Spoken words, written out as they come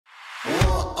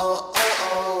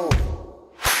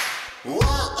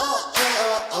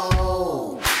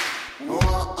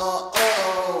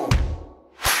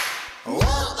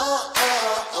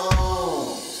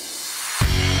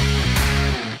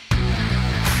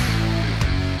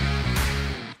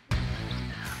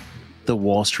The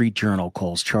Wall Street Journal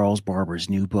calls Charles Barber's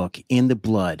new book, In the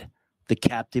Blood, the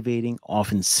captivating,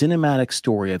 often cinematic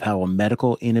story of how a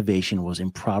medical innovation was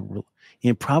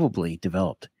improbably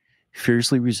developed,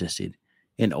 fiercely resisted,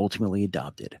 and ultimately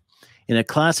adopted. In a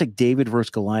classic David versus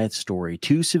Goliath story,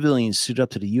 two civilians stood up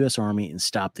to the U.S. Army and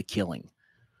stopped the killing.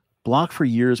 Blocked for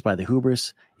years by the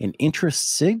hubris and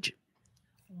intransigence.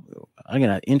 I'm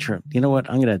going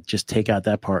to just take out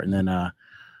that part and then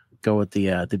go with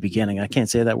the beginning. I can't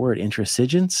say that word.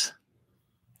 Intransigence.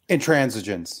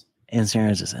 Intransigence.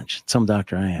 Some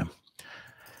doctor I am.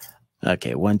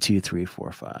 Okay, 1, 2, 3,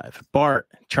 4, 5. Bart,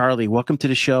 Charlie, welcome to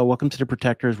the show. Welcome to the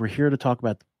Protectors. We're here to talk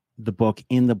about the book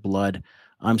In the Blood.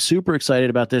 I'm super excited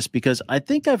about this because I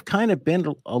think I've kind of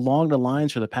been along the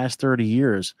lines for the past 30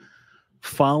 years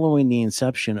following the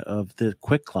inception of the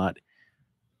QuikClot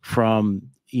from,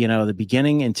 the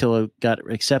beginning until it got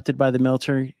accepted by the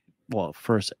military. Well,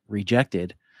 first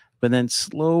rejected, but then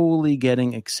slowly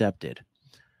getting accepted.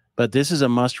 But this is a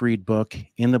must-read book,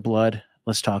 In the Blood.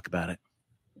 Let's talk about it.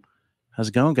 How's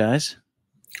it going, guys?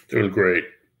 Doing great.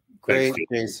 Great,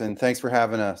 Jason. Thanks for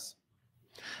having us.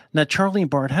 Now, Charlie and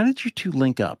Bart, how did you two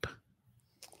link up?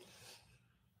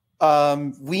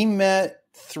 We met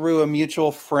through a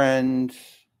mutual friend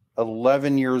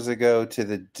 11 years ago to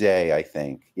the day, I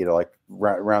think,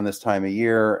 around this time of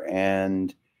year.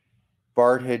 And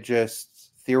Bart had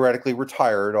just theoretically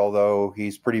retired, although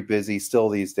he's pretty busy still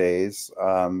these days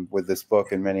with this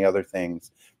book and many other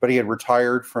things. But he had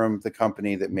retired from the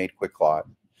company that made QuikClot.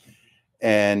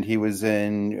 And he was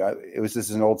in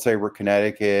Old Saybrook,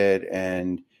 Connecticut,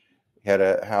 and he had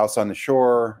a house on the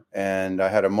shore. And I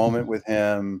had a moment with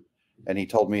him, and he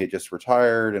told me he had just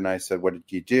retired. And I said, "What did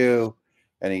you do?"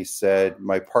 And he said,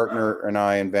 "My partner and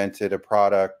I invented a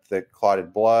product that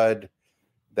clotted blood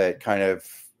that kind of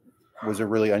was a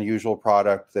really unusual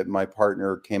product that my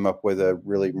partner came up with a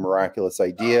really miraculous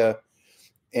idea.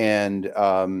 And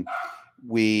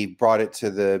we brought it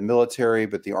to the military,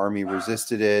 but the Army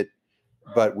resisted it.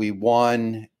 But we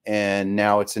won, and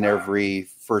now it's in every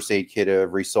first aid kit of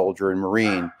every soldier and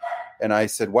Marine." And I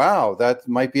said, "Wow, that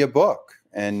might be a book."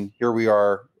 And here we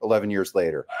are 11 years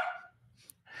later.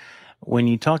 When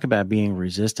you talk about being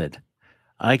resisted,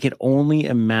 I could only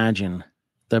imagine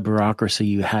the bureaucracy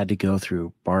you had to go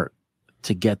through, Bart,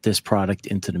 to get this product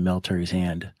into the military's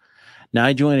hand. Now,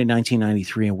 I joined in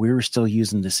 1993, and we were still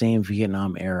using the same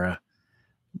Vietnam era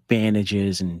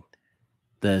bandages and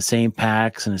the same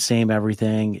packs and the same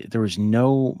everything. There was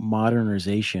no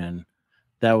modernization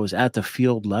that was at the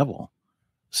field level.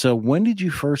 So when did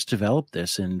you first develop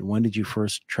this, and when did you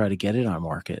first try to get it on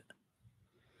market?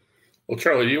 Well,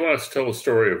 Charlie, do you want us to tell the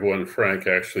story of when Frank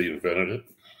actually invented it?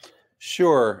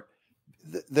 Sure.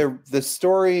 The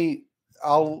story,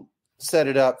 I'll set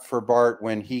it up for Bart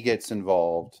when he gets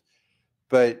involved.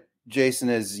 But Jason,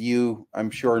 as you,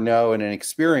 I'm sure, know and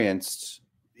experienced,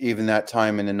 even that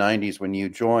time in the 90s when you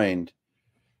joined,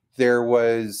 there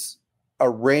was a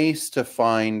race to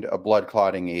find a blood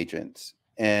clotting agent.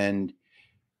 And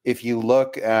if you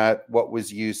look at what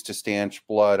was used to stanch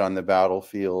blood on the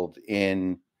battlefield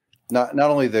in not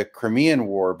only the Crimean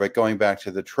War, but going back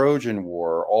to the Trojan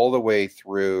War, all the way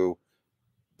through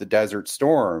the Desert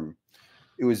Storm,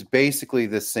 it was basically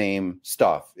the same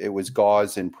stuff. It was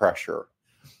gauze and pressure.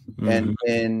 Mm-hmm. And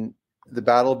in the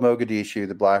Battle of Mogadishu,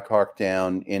 the Black Hawk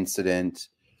Down incident,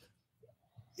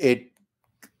 it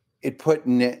put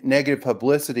negative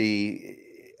publicity,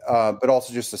 but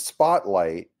also just a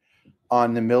spotlight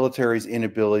on the military's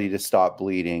inability to stop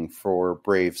bleeding for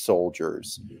brave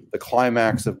soldiers. The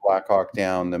climax of Black Hawk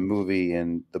Down, the movie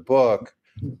and the book,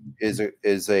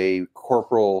 is a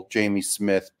Corporal Jamie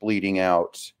Smith bleeding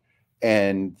out,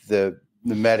 and the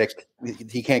medic,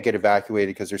 he can't get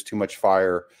evacuated because there's too much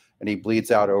fire, and he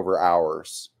bleeds out over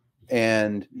hours.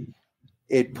 And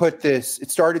it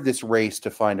started this race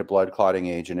to find a blood clotting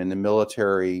agent, and the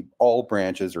military, all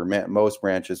branches or most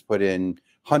branches, put in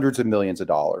hundreds of millions of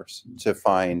dollars to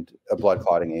find a blood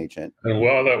clotting agent. And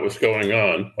while that was going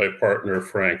on, my partner,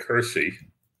 Frank Hersey,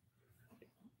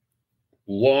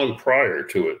 long prior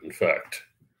to it, in fact,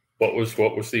 what was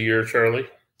the year, Charlie?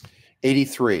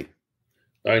 83.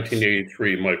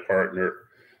 1983, my partner,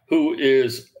 who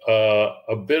is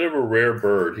a bit of a rare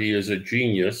bird. He is a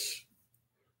genius.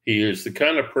 He is the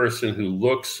kind of person who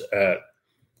looks at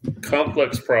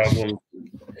complex problems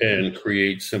and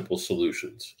creates simple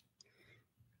solutions.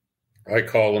 I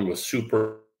call him a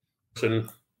super person.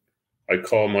 I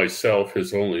call myself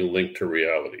his only link to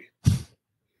reality.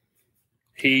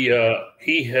 He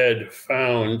had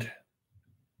found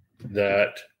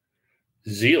that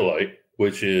zeolite,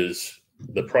 which is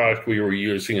the product we were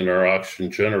using in our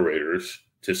oxygen generators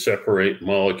to separate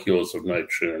molecules of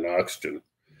nitrogen and oxygen,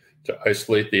 to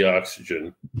isolate the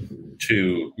oxygen,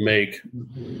 to make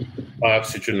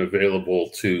oxygen available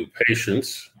to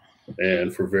patients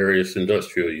and for various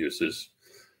industrial uses.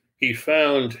 He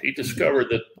discovered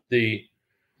that the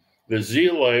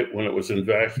zeolite, when it was in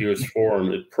vacuous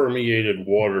form, it permeated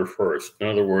water first. In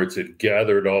other words, it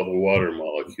gathered all the water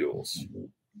molecules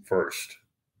first.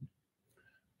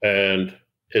 And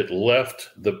it left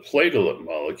the platelet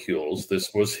molecules.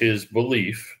 This was his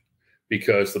belief,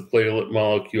 because the platelet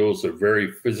molecules are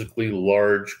very physically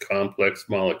large, complex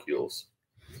molecules.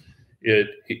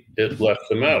 It left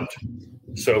them out.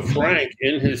 So Frank,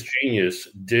 in his genius,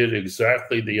 did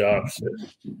exactly the opposite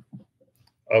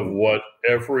of what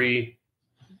every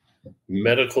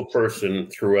medical person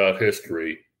throughout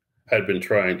history had been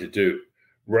trying to do.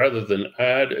 Rather than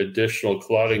add additional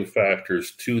clotting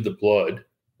factors to the blood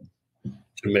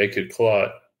to make it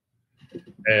clot,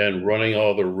 and running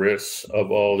all the risks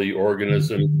of all the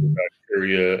organisms and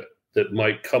bacteria that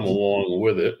might come along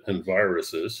with it, and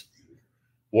viruses,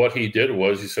 what he did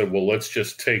was he said, well, let's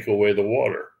just take away the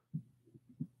water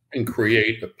and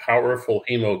create a powerful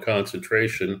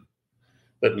hemoconcentration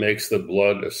that makes the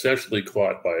blood essentially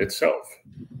clot by itself.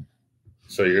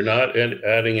 So you're not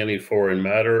adding any foreign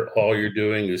matter. All you're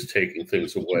doing is taking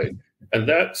things away. And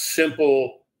that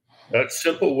simple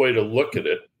way to look at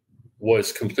it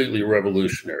was completely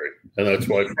revolutionary. And that's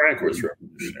why Frank was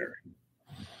revolutionary.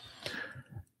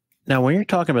 Now, when you're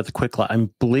talking about the QuikClot,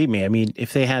 believe me, I mean,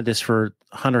 if they had this for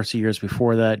hundreds of years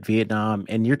before that, Vietnam,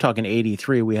 and you're talking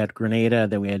 83, we had Grenada,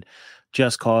 then we had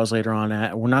Just Cause later on.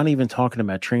 We're not even talking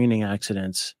about training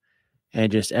accidents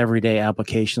and just everyday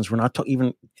applications. We're not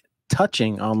even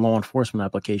touching on law enforcement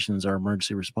applications or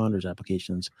emergency responders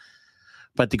applications.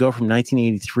 But to go from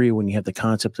 1983, when you have the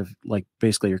concept of, like,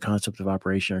 basically your concept of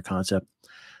operation or concept,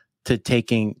 to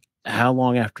taking how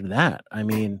long after that? I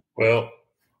mean, well,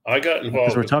 I got involved.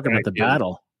 Because we're talking about the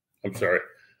battle. I'm sorry.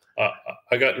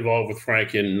 I got involved with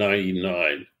Frank in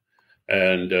 99.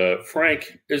 And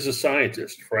Frank is a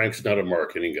scientist. Frank's not a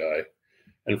marketing guy.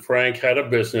 And Frank had a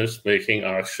business making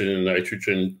oxygen and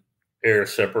nitrogen air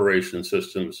separation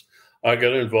systems. I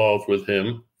got involved with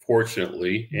him,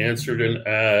 fortunately, answered an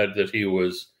ad that he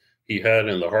had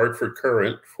in the Hartford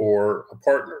Courant for a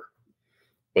partner.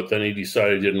 But then he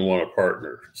decided he didn't want a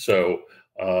partner. So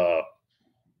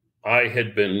I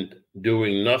had been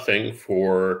doing nothing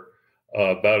for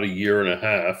about a year and a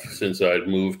half since I'd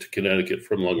moved to Connecticut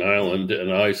from Long Island.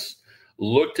 And I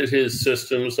looked at his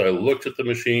systems. I looked at the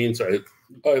machines. I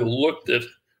looked at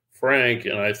Frank,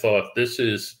 and I thought, this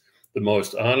is the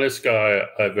most honest guy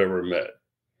I've ever met.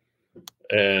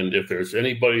 And if there's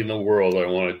anybody in the world I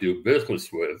want to do business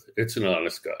with, it's an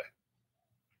honest guy.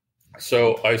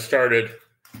 So I started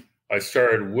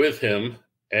with him.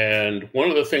 And one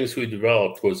of the things we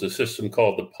developed was a system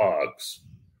called the POGS.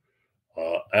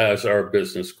 As our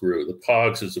business grew, the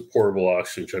POGS is a portable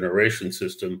oxygen generation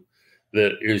system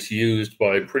that is used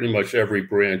by pretty much every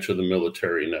branch of the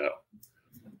military now.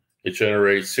 It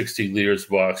generates 60 liters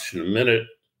of oxygen a minute.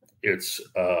 It's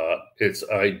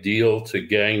ideal to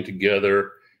gang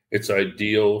together. It's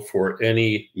ideal for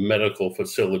any medical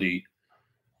facility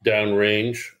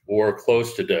downrange or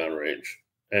close to downrange,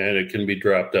 and it can be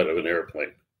dropped out of an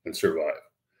airplane and survive.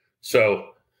 So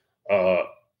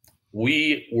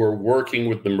we were working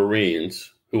with the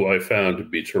Marines, who I found to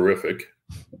be terrific,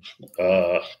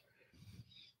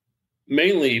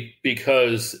 mainly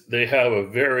because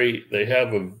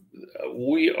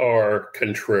we are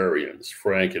contrarians,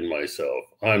 Frank and myself.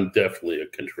 I'm definitely a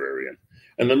contrarian.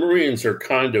 And the Marines are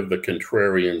kind of the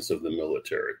contrarians of the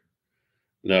military.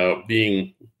 Now,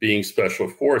 being special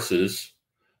forces,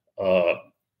 the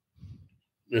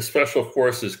special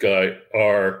forces guy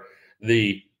are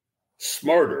the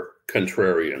smarter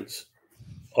contrarians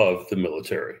of the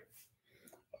military.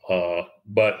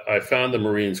 But I found the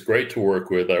Marines great to work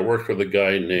with. I worked with a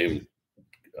guy named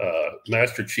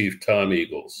Master Chief Tom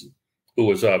Eagles, who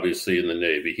was obviously in the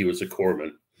Navy. He was a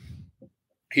corpsman.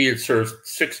 He had served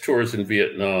 6 tours in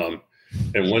Vietnam,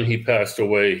 and when he passed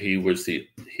away, he was the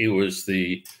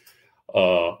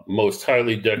most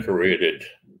highly decorated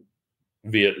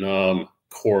Vietnam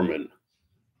corpsman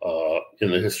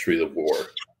in the history of the war.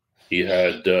 He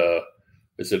had,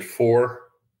 is it 4?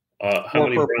 How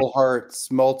many Purple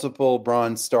Hearts, multiple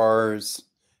Bronze Stars,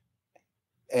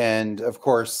 and of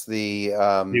course the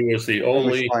he was the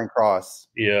only Flying Cross.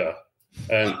 Yeah,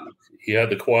 and he had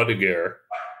the Croix de Guerre,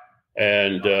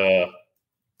 and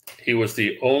he was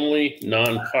the only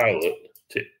non-pilot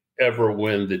to ever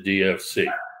win the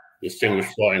DFC,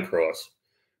 Distinguished Flying Cross,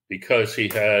 because he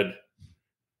had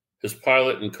his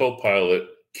pilot and co-pilot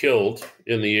killed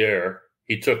in the air.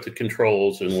 He took the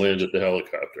controls and landed the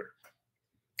helicopter.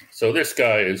 So this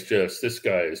guy is just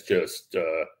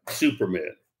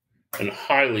Superman, and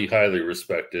highly, highly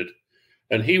respected.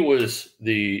 And he was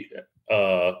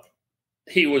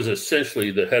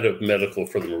essentially the head of medical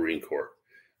for the Marine Corps.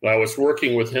 And I was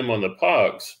working with him on the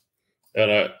POGs,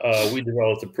 and we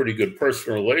developed a pretty good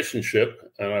personal relationship.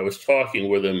 And I was talking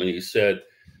with him, and he said,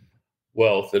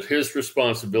 well, that his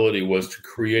responsibility was to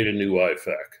create a new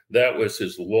IFAC. That was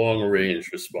his long-range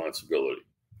responsibility.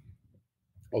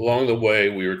 Along the way,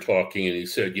 we were talking, and he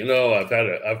said, I've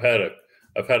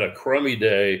had a crummy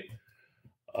day.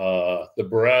 The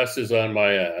brass is on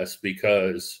my ass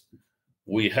because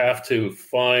we have to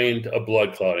find a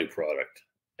blood clotting product,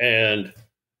 and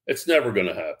it's never going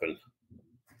to happen.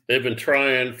 They've been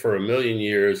trying for 1 million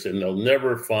years, and they'll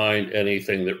never find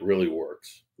anything that really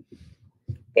works.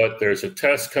 But there's a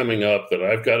test coming up that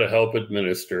I've got to help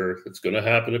administer. It's going to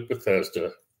happen at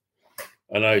Bethesda.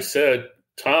 And I said,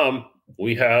 Tom,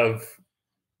 we have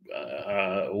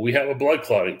a blood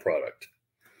clotting product.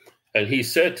 And he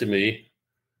said to me,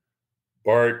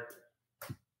 Bart,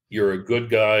 you're a good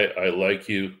guy. I like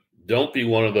you. Don't be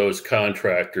one of those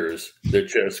contractors that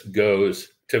just goes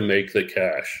to make the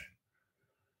cash.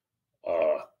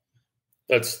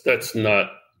 That's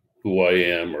not who I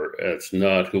am, or it's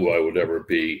not who I would ever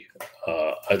be.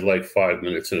 I'd like 5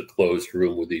 minutes in a closed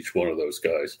room with each one of those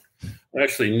guys. I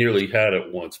actually nearly had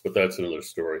it once, but that's another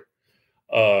story.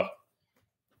 I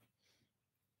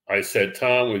said,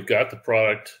 Tom, we've got the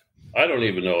product. I don't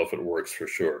even know if it works for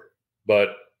sure,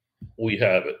 but we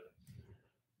have it.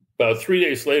 About 3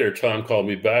 days later, Tom called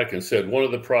me back and said, one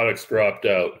of the products dropped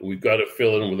out. We've got to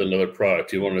fill in with another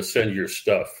product. You want to send your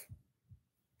stuff?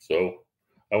 So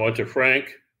I went to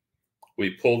Frank.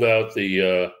 We pulled out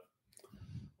we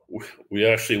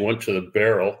actually went to the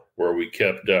barrel where we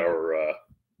kept our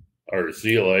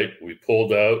zeolite. We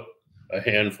pulled out a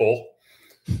handful.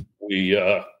 We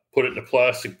put it in a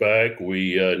plastic bag.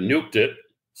 We nuked it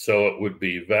so it would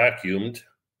be vacuumed.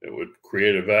 It would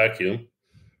create a vacuum,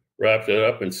 wrapped it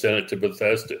up, and sent it to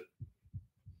Bethesda.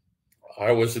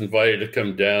 I was invited to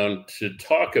come down to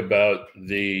talk about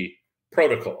the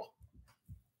protocol.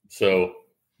 So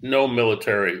no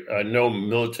military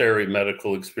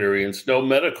medical experience, no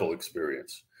medical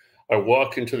experience. I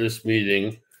walked into this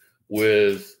meeting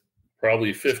with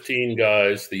probably 15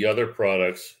 guys, the other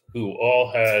products, who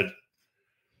all had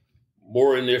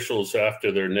more initials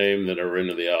after their name than are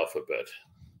into the alphabet.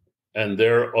 And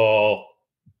they're all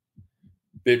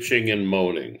bitching and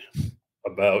moaning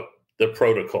about the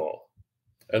protocol.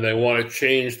 And they want to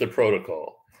change the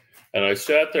protocol. And I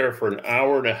sat there for an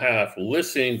hour and a half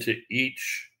listening to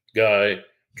each guy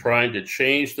trying to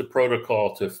change the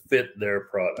protocol to fit their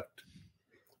product.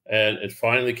 And it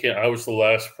finally came. I was the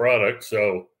last product.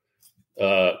 So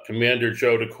Commander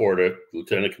Joe DeCorda,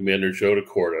 Lieutenant Commander Joe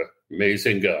DeCorda,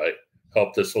 amazing guy,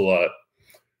 helped us a lot,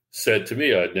 said to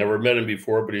me, I'd never met him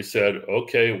before, but he said,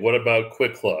 okay, what about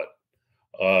QuikClot?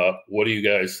 What do you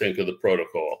guys think of the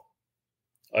protocol?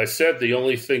 I said the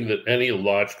only thing that any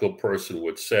logical person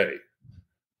would say.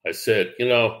 I said,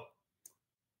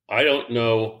 I don't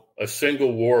know a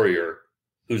single warrior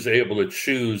who's able to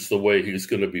choose the way he's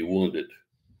going to be wounded.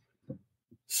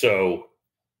 So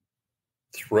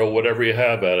throw whatever you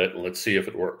have at it and let's see if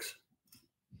it works.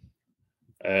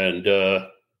 And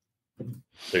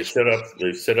they set up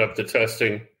the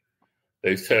testing.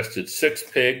 They tested 6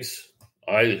 pigs.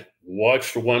 I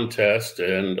watched one test,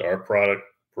 and our product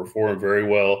performed very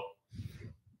well.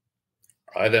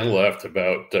 I then left.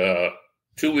 About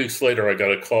 2 weeks later, I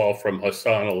got a call from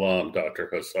Hassan Alam, Dr.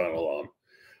 Hassan Alam,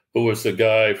 who was the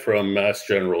guy from Mass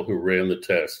General who ran the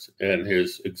test. And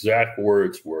his exact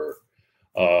words were,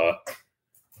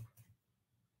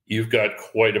 you've got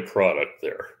quite a product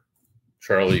there.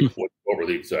 Charlie, what were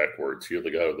the exact words? You're the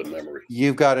guy with the memory.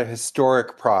 You've got a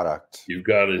historic product. You've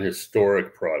got an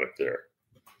historic product there.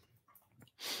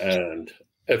 And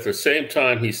at the same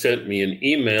time, he sent me an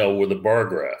email with a bar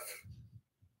graph.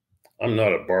 I'm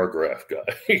not a bar graph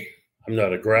guy. I'm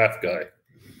not a graph guy.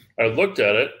 I looked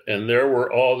at it, and there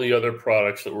were all the other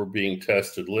products that were being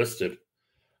tested listed.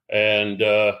 And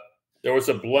there was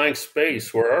a blank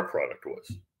space where our product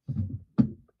was.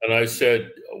 And I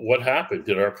said, what happened?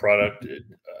 Did our product,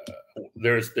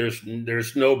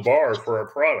 there's no bar for our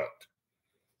product.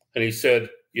 And he said,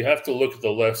 you have to look at the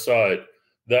left side.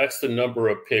 That's the number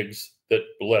of pigs that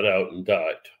bled out and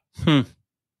died.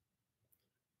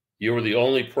 You were the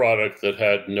only product that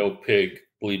had no pig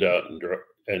bleed out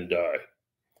and die.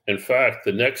 In fact,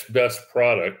 the next best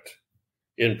product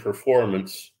in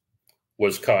performance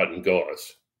was cotton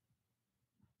gauze.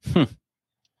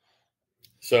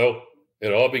 So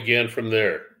it all began from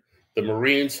there. The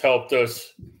Marines helped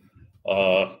us.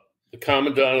 The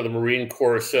Commandant of the Marine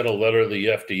Corps sent a letter to the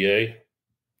FDA.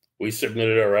 We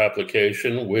submitted our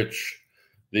application, which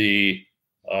the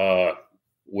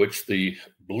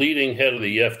bleeding head of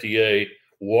the FDA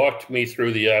walked me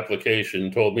through the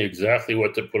application, told me exactly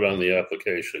what to put on the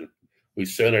application. We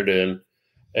sent it in,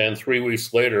 and 3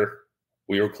 weeks later,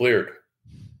 we were cleared.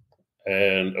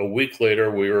 And a week later,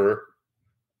 we were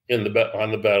on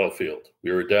the battlefield.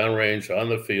 We were downrange on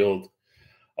the field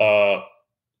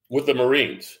with the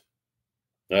Marines.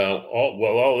 Now,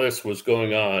 while all this was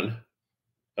going on,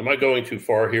 am I going too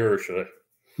far here, or should I?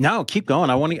 No, keep going.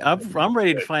 I'm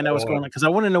ready to find out what's going on, because I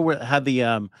want to know how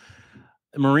the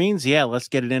Marines. Yeah, let's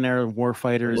get it in there.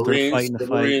 Warfighters, they're fighting the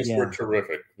fight. Marines were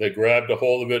terrific. They grabbed a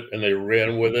hold of it and they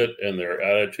ran with it, and their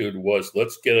attitude was,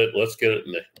 let's get it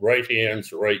in the right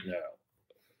hands right now.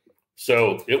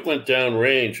 So it went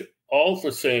downrange all at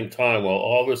the same time while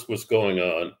all this was going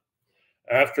on.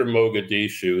 After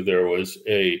Mogadishu, there was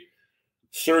a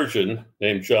surgeon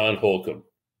named John Holcomb.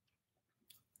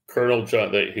 Colonel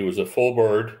John, he was a full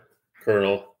bird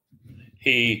colonel.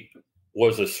 He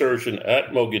was a surgeon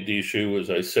at Mogadishu, as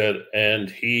I said, and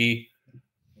he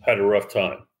had a rough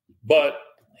time. But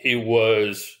he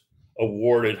was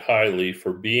awarded highly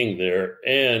for being there,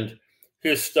 and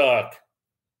his stock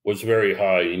was very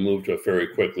high. He moved up very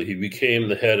quickly. He became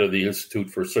the head of the Institute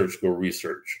for Surgical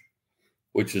Research,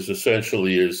 which is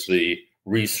essentially the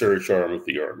research arm of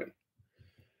the Army.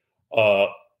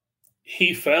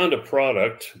 He found a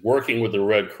product working with the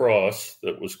Red Cross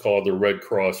that was called the Red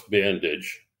Cross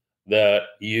bandage that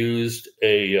used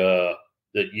a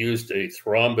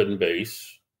thrombin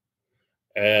base,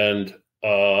 and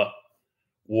it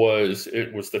was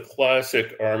the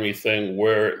classic Army thing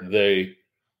where they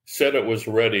said it was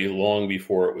ready long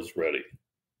before it was ready.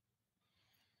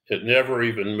 It never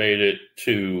even made it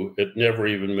to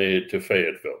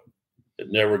Fayetteville.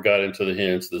 It never got into the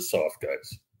hands of the soft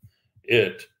guys.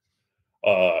 It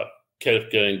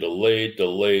kept getting delayed.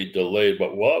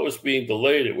 But while it was being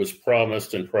delayed, it was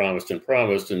promised. And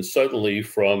suddenly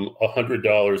from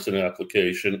 $100 an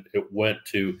application, it went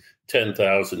to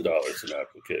 $10,000 an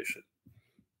application.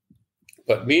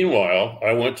 But meanwhile,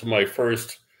 I went to my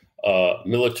first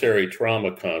military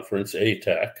trauma conference,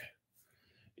 ATAC,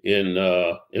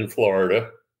 in Florida.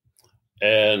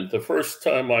 And the first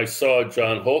time I saw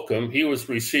John Holcomb, he was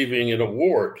receiving an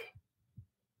award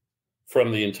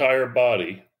from the entire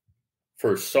body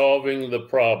for solving the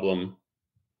problem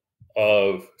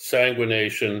of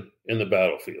sanguination in the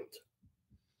battlefield.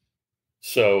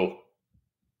 So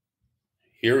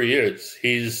here he is.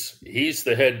 He's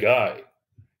the head guy.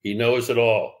 He knows it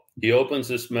all. He opens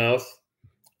his mouth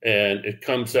and it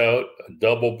comes out a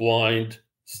double blind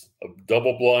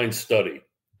study.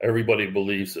 Everybody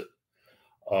believes it.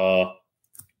 The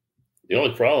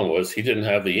only problem was he didn't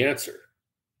have the answer.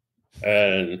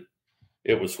 And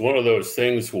it was one of those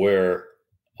things where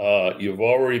you've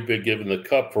already been given the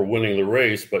cup for winning the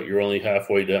race, but you're only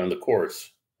halfway down the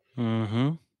course.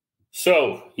 Mm-hmm.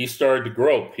 So he started to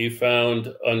grope. He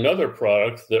found another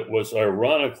product that was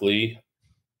ironically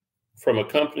from a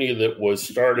company that was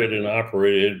started and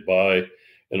operated by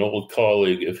an old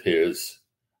colleague of his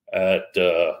at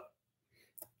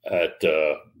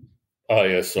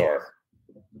ISR,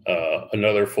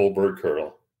 another full bird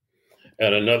colonel,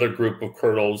 and another group of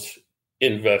colonels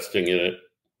investing in it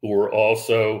who were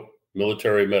also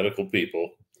military medical people.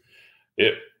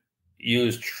 It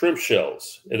used shrimp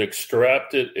shells. It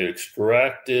extracted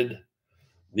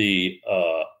the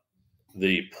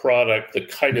product, the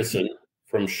chitosan,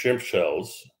 from shrimp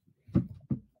shells.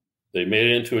 They made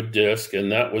it into a disc,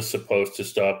 and that was supposed to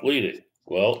stop bleeding.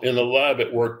 Well, in the lab,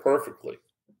 it worked perfectly.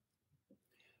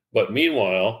 But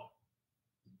meanwhile,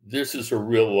 this is a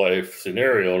real-life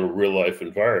scenario in a real-life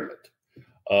environment.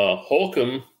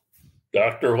 Holcomb,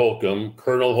 Dr. Holcomb,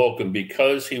 Colonel Holcomb,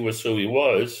 because he was who he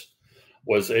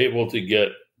was able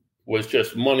to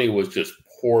money was just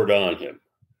poured on him.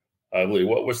 I believe,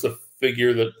 what was the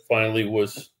figure that finally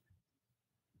was?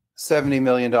 $70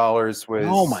 million was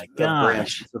oh my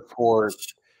gosh support.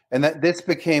 And this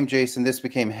became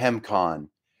HemCon,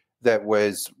 that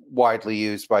was widely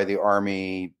used by the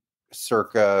Army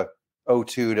circa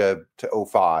 02 to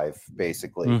 05,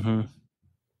 basically. Mm-hmm.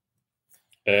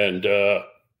 And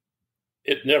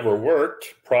It never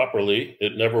worked properly.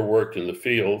 It never worked in the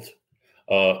field.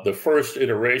 The first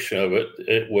iteration of it,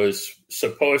 it was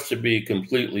supposed to be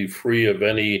completely free of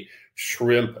any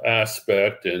shrimp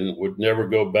aspect and would never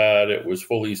go bad. It was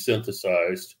fully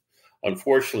synthesized.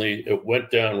 Unfortunately, it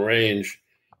went downrange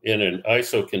in an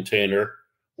ISO container,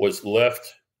 was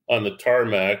left on the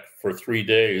tarmac for 3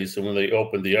 days. And when they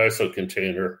opened the ISO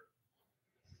container,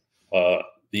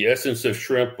 the essence of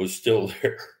shrimp was still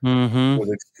there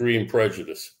with extreme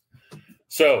prejudice.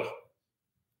 So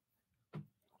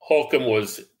Holcomb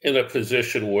was in a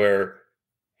position where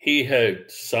he had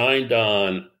signed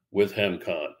on with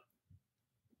HemCon.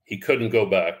 He couldn't go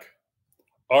back.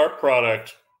 Our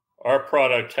product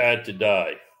had to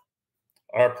die.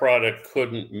 Our product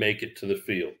couldn't make it to the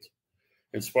field.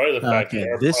 In spite of the fact that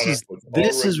our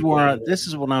this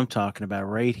is what I'm talking about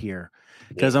right here.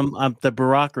 Because I'm the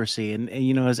bureaucracy, and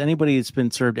you know, as anybody that's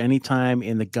been served any time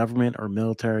in the government or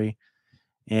military,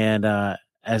 and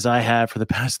as I have for the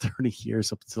past 30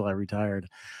 years up until I retired,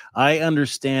 I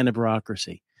understand the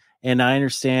bureaucracy, and I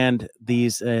understand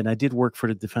these. And I did work for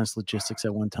the Defense Logistics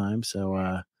at one time,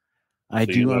 so I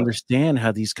do understand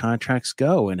how these contracts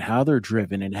go and how they're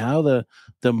driven, and how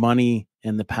the money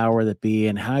and the power that be,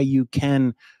 and how you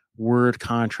can word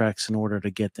contracts in order to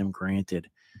get them granted.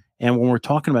 And when we're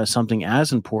talking about something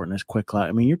as important as QuikClot,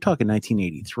 I mean, you're talking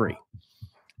 1983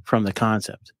 from the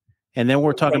concept. And then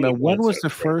we're talking about when was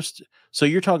the first. So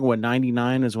you're talking what,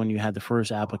 99 is when you had the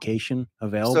first application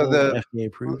available, FDA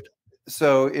approved?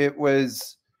 So it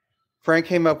was, Frank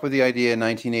came up with the idea in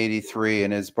 1983.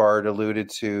 And as Bart alluded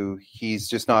to, he's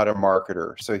just not a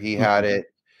marketer. So he had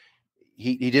it.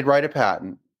 He did write a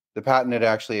patent. The patent had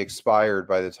actually expired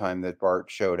by the time that Bart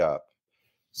showed up.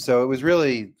 So it was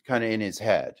really kind of in his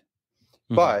head.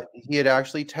 But he had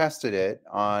actually tested it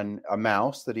on a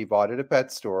mouse that he bought at a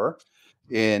pet store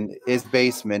in his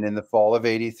basement in the fall of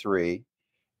 '83.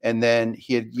 And then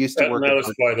he had used to work. That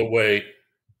mouse, by the way,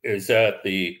 is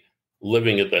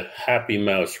living at the Happy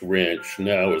Mouse Ranch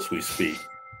now as we speak,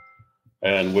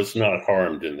 and was not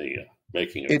harmed in the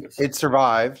making of this. It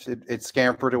survived. It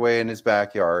scampered away in his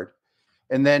backyard.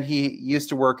 And then he used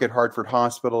to work at Hartford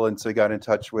Hospital, and so he got in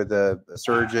touch with a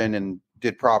surgeon and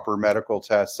did proper medical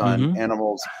tests on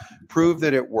animals, proved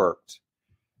that it worked,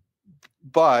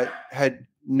 but had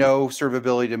no sort of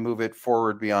ability to move it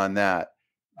forward beyond that.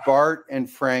 Bart and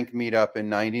Frank meet up in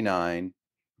 99.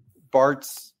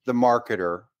 Bart's the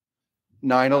marketer.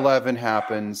 9/11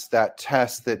 happens. That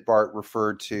test that Bart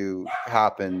referred to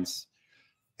happens,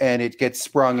 and it gets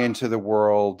sprung into the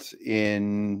world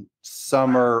in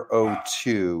summer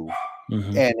 '02.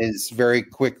 And is very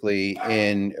quickly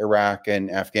in Iraq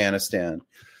and Afghanistan.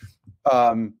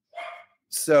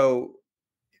 So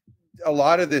a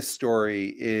lot of this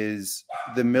story is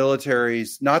the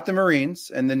military's, not the Marines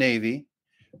and the Navy,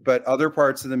 but other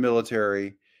parts of the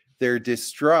military, their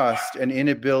distrust and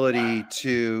inability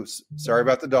to, sorry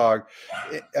about the dog,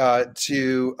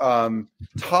 to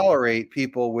tolerate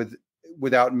people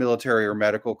without military or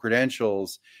medical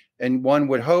credentials. And one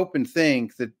would hope and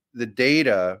think that the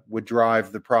data would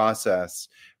drive the process,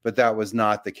 but that was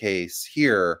not the case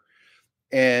here.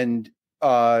 And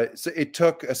so it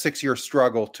took a 6-year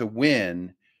struggle to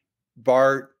win.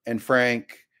 Bart and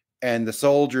Frank and the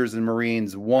soldiers and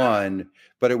Marines won,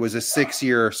 but it was a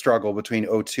 6-year struggle between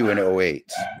 '02 and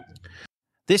 '08.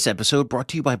 This episode, brought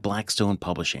to you by Blackstone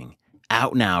Publishing,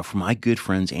 out now from my good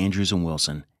friends Andrews and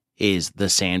Wilson, is the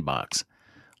SANDBOX.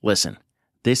 Listen,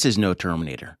 this is no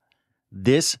Terminator.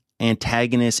 This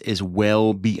antagonist is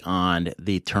well beyond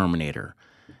the Terminator.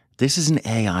 This is an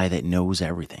AI that knows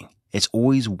everything. It's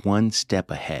always one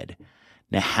step ahead.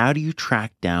 Now, how do you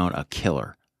track down a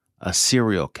killer, a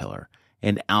serial killer,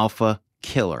 an alpha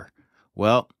killer?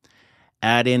 Well,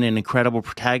 add in an incredible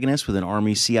protagonist with an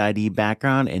Army CID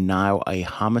background and now a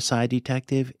homicide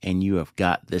detective, and you have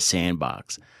got the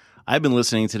SANDBOX. I've been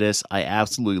listening to this. I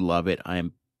absolutely love it. I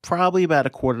am probably about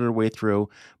a quarter of the way through,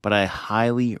 but I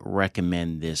highly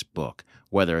recommend this book,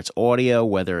 whether it's audio,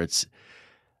 whether it's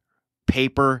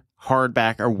paper,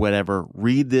 hardback, or whatever.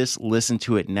 Read this, listen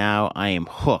to it now. I am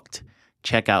hooked.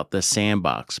 Check out the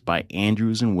SANDBOX by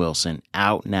Andrews and Wilson,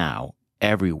 out now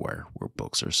everywhere where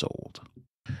books are sold.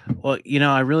 Well, you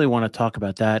know, I really want to talk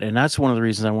about that. And that's one of the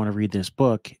reasons I want to read this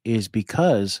book, is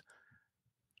because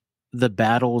the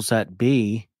battles that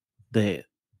be,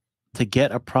 to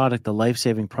get a product, a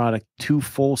life-saving product, to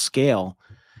full scale.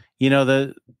 You know,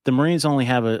 the Marines only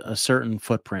have a certain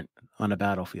footprint on a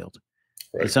battlefield.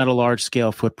 Right. It's not a large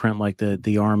scale footprint like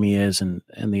the Army is and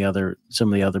some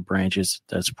of the other branches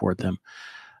that support them.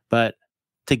 But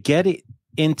to get it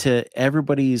into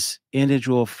everybody's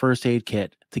individual first aid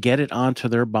kit, to get it onto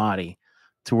their body,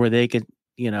 to where they could,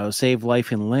 save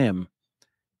life and limb,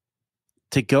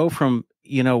 to go from,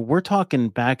 we're talking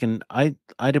back in, I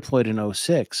deployed in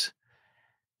 06,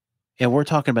 and we're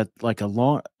talking about like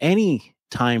any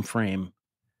time frame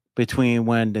between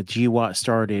when the GWAT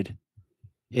started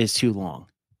is too long.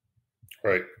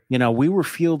 Right. We were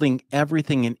fielding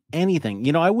everything and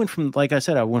anything. I went from, like I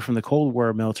said, the Cold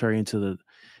War military into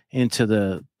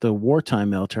the wartime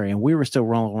military, and we were still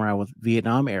rolling around with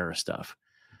Vietnam era stuff.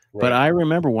 Right. But I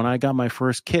remember when I got my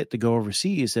first kit to go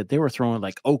overseas that they were throwing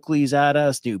like Oakleys at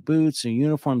us, new boots, new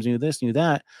uniforms, new this, new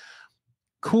that.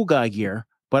 Cool guy gear.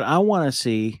 But I want to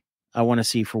see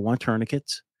for one,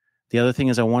 tourniquets. The other thing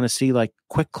is I want to see like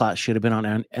QuikClot should have been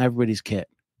on everybody's kit.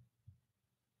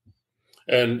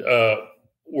 And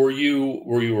were you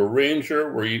a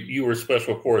Ranger? You were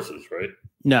Special Forces, right?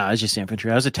 No, I was just infantry.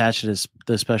 I was attached to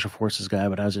the Special Forces guy,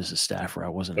 but I was just a staffer. I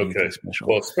wasn't anything special.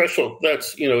 Well,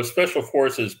 Special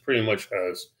Forces pretty much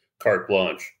has carte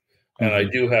blanche. And I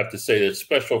do have to say that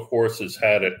Special Forces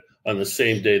had it on the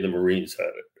same day the Marines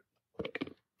had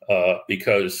it.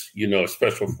 Because,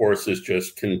 Special Forces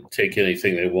just can take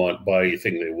anything they want, buy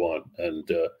anything they want,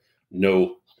 and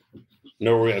no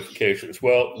ramifications.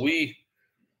 Well,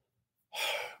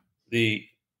 the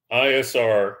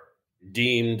ISR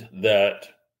deemed that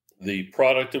the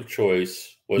product of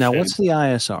choice was... Now, what's the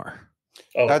ISR?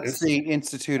 Oh, that's the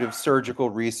Institute of Surgical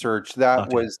Research.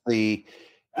 That was the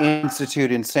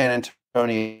institute in San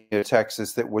Antonio,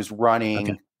 Texas, that was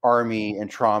running Army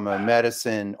trauma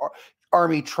medicine,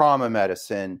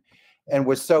 and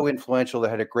was so influential that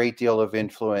had a great deal of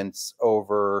influence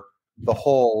over the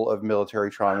whole of military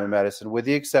trauma medicine, with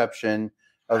the exception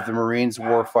of the Marines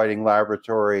Warfighting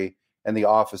Laboratory and the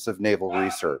Office of Naval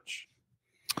Research.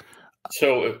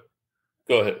 So,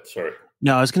 go ahead. Sorry.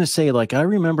 No, I was going to say, like, I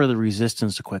remember the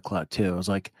resistance to QuikClot too. I was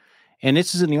like, and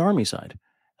this is in the Army side.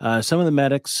 Some of the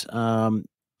medics to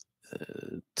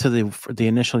the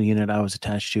initial unit I was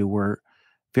attached to were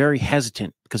very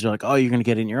hesitant because they're like, oh, you're going to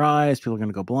get it in your eyes. People are going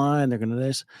to go blind. They're going to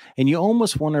this. And you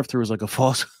almost wonder if there was like a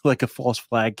false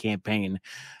flag campaign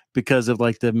because of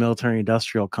like the military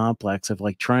industrial complex of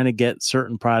like trying to get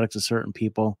certain products to certain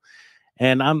people.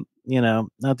 And I'm,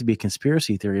 not to be a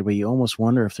conspiracy theory, but you almost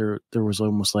wonder if there was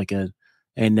almost like a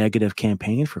negative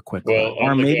campaign for QuikClot. Well,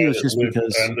 or maybe it was just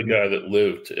because I'm the guy that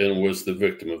lived and was the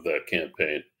victim of that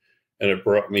campaign. And it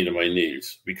brought me to my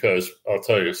knees because I'll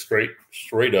tell you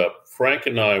straight up, Frank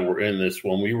and I were in this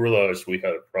when we realized we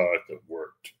had a product that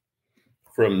worked.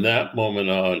 From that moment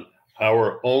on,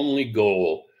 our only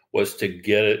goal was to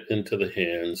get it into the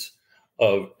hands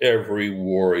of every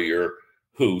warrior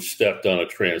who stepped on a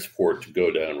transport to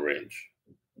go downrange.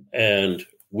 And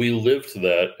we lived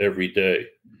that every day.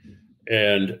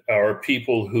 And our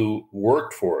people who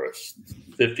worked for us,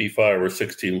 55 or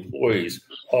 60 employees,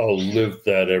 all lived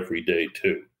that every day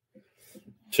too.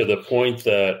 To the point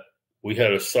that we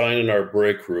had a sign in our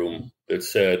break room that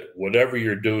said, whatever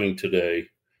you're doing today,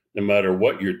 no matter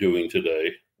what you're doing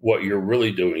today, what you're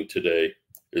really doing today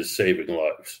is saving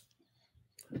lives.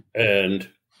 And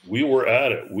we were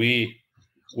at it. We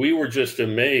were just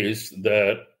amazed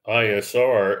that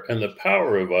ISR and the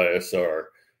power of ISR.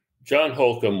 John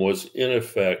Holcomb was, in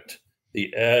effect,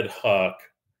 the ad hoc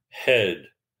head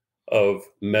of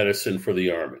medicine for the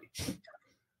Army.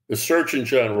 The Surgeon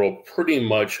General pretty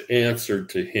much answered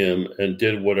to him and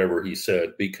did whatever he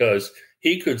said because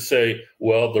he could say,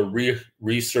 well, the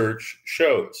research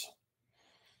shows.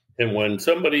 And when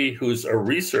somebody who's a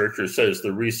researcher says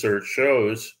the research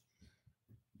shows,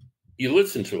 you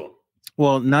listen to them.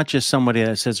 Well, not just somebody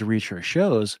that says the research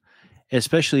shows,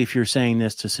 especially if you're saying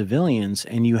this to civilians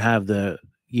and you have the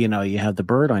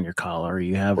bird on your collar, or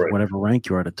you have whatever rank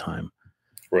you're at a time.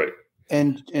 Right.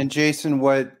 And Jason,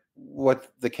 what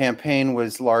the campaign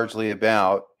was largely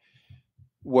about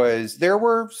was there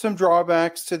were some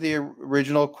drawbacks to the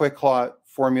original QuikClot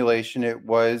formulation. It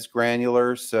was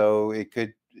granular, so it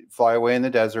could fly away in the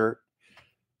desert.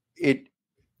 It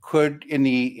could, in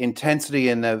the intensity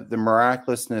and the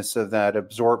miraculousness of that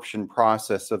absorption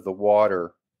process of the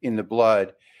water in the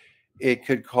blood, it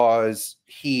could cause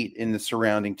heat in the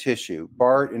surrounding tissue.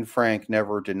 Bart and Frank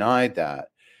never denied that.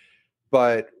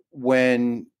 But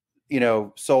when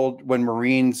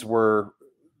Marines were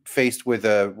faced with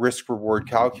a risk-reward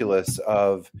calculus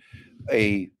of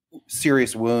a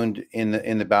serious wound in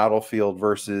the battlefield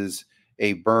versus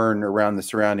a burn around the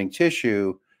surrounding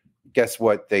tissue, guess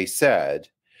what they said?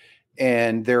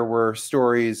 And there were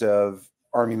stories of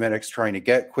Army medics trying to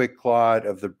get QuikClot,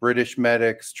 of the British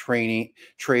medics trading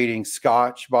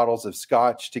bottles of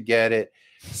scotch to get it,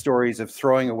 stories of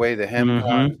throwing away the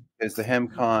HemCon because the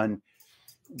HemCon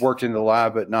worked in the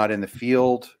lab but not in the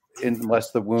field.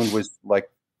 unless the wound was like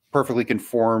perfectly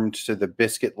conformed to the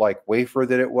biscuit-like wafer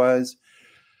that it was.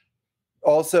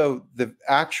 Also, the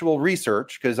actual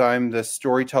research, because I'm the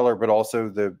storyteller, but also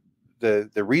the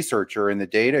researcher and the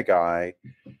data guy,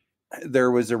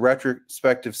 there was a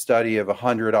retrospective study of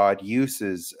 100-odd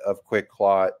uses of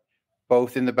QuikClot,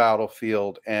 both in the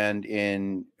battlefield and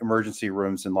in emergency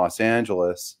rooms in Los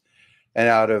Angeles. And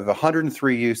out of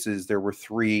 103 uses, there were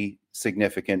 3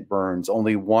 significant burns,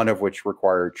 only one of which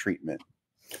required treatment.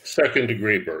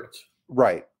 Second-degree burns.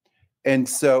 Right. And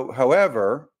so,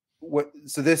 however,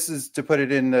 so this is to put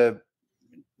it in the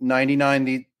 99,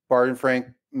 the Bart and Frank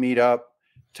meetup.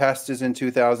 Test is in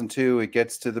 2002. It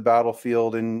gets to the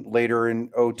battlefield later in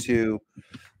 2002.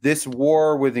 This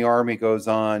war with the Army goes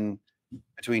on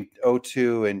between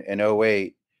 2002 and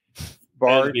 2008.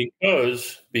 Bart, and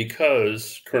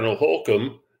because Colonel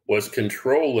Holcomb was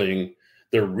controlling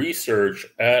the research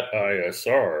at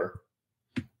ISR,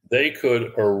 they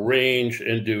could arrange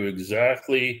and do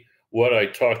exactly what I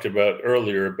talked about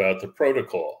earlier about the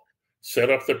protocol. Set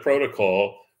up the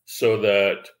protocol so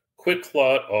that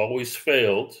QuikClot always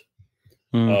failed,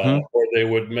 or they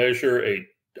would measure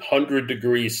 100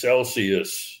 degrees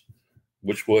Celsius,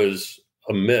 which was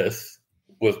a myth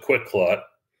with QuikClot,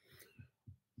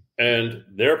 and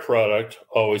their product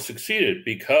always succeeded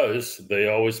because they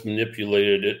always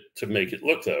manipulated it to make it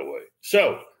look that way.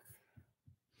 So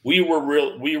we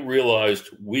realized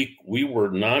we were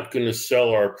not going to sell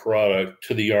our product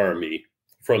to the Army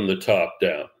from the top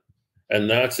down. And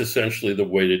that's essentially the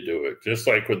way to do it. Just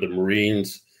like with the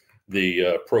Marines,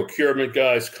 the procurement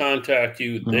guys contact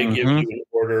you, they give you an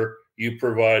order, you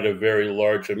provide a very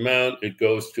large amount, it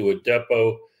goes to a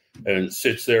depot and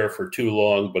sits there for too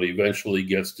long, but eventually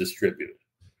gets distributed.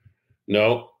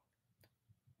 No,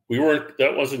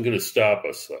 that wasn't going to stop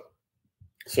us though.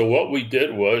 So what we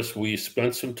did was we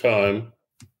spent some time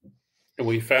and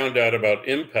we found out about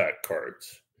impact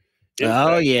cards.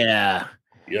 Yeah.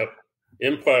 Yep.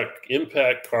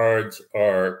 Impact cards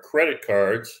are credit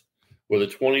cards with a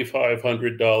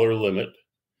 $2,500 limit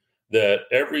that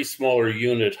every smaller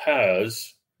unit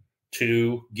has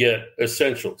to get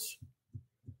essentials.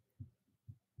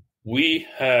 We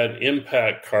had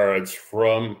impact cards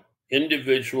from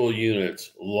individual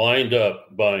units lined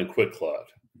up buying QuikClot.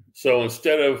 So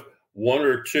instead of 1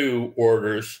 or 2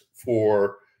 orders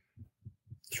for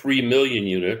 3 million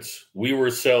units, we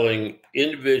were selling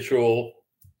individual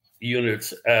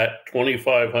units at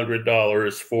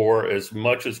 $2,500 for as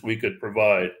much as we could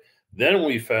provide. Then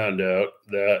we found out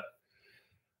that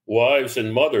wives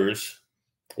and mothers,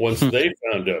 once they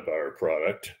found out about our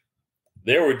product,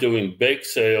 they were doing bake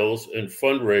sales and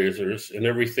fundraisers and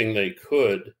everything they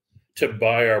could to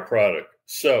buy our product.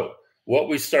 So what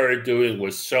we started doing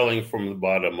was selling from the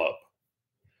bottom up.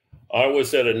 I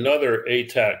was at another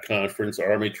ATAC conference,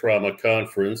 Army Trauma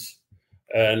Conference,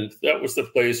 and that was the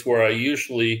place where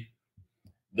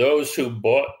those who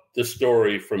bought the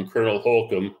story from Colonel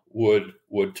Holcomb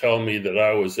would tell me that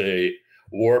I was a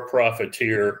war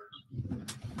profiteer,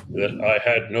 that I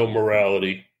had no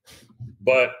morality.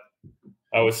 But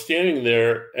I was standing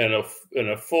there, and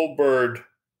a full bird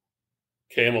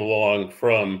came along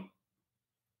from,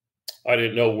 I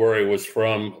didn't know where he was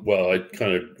from. Well, I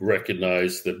kind of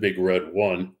recognized the big red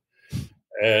one.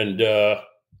 And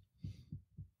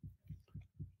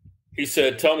he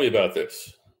said, "Tell me about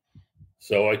this."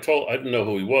 So I didn't know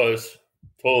who he was,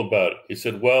 told him about it. He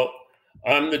said, "Well,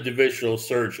 I'm the divisional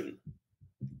surgeon,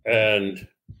 and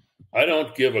I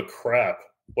don't give a crap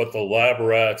what the lab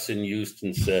rats in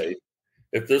Houston say.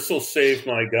 If this will save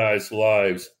my guys'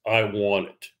 lives, I want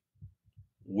it.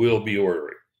 We'll be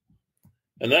ordering."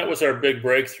 And that was our big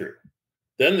breakthrough.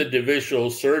 Then the divisional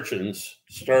surgeons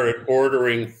started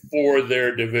ordering for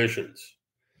their divisions.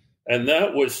 And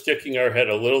that was sticking our head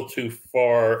a little too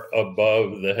far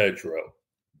above the hedgerow.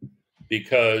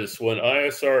 Because when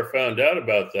ISR found out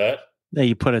about that,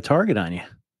 you put a target on you.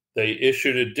 They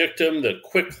issued a dictum that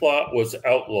QuikClot was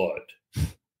outlawed.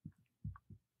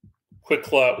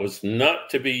 QuikClot was not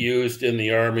to be used in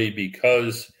the Army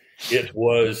because it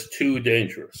was too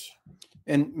dangerous.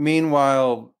 And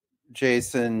meanwhile,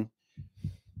 Jason,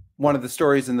 one of the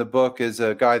stories in the book is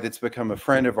a guy that's become a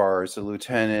friend of ours, a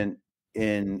lieutenant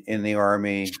in the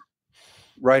Army.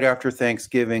 Right after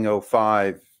Thanksgiving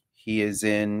 2005, he is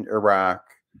in Iraq.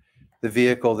 The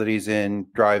vehicle that he's in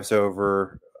drives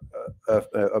over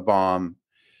a bomb.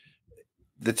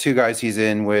 The 2 guys he's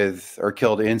in with are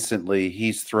killed instantly.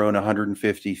 He's thrown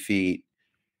 150 feet.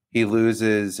 He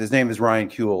loses. His name is Ryan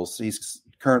Kuehls. He's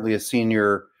currently a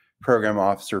senior program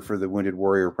officer for the Wounded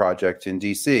Warrior Project in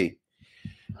DC.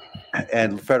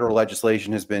 And federal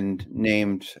legislation has been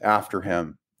named after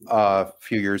him. a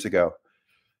few years ago.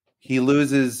 He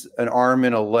loses an arm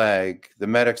and a leg. The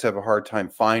medics have a hard time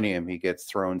finding him. He gets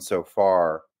thrown so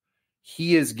far.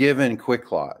 He is given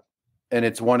QuikClot, and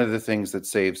it's one of the things that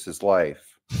saves his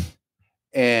life.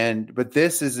 But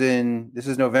this is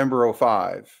November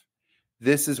 2005.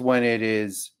 This is when it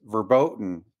is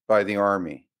verboten by the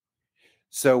Army.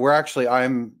 So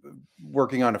I'm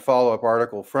working on a follow-up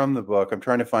article from the book. I'm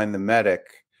trying to find the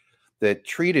medic that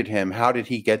treated him. How did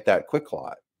he get that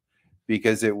QuikClot?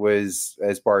 Because it was,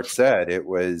 as Bart said, it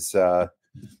was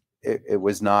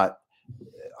not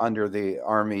under the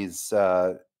Army's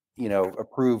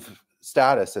approved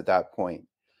status at that point.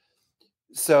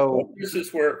 So this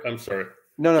is where I'm sorry.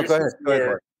 No, go ahead.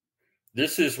 Bart.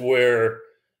 This is where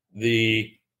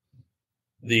the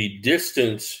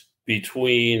distance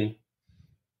between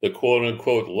the quote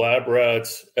unquote lab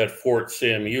rats at Fort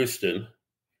Sam Houston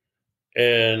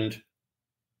and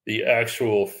the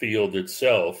actual field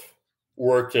itself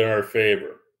worked in our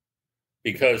favor,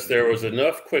 because there was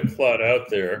enough QuikClot out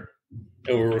there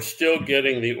and we were still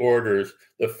getting the orders.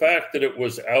 The fact that it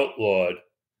was outlawed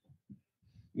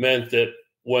meant that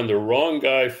when the wrong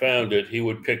guy found it, he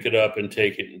would pick it up and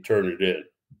take it and turn it in.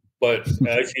 But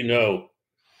as you know,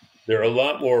 there are a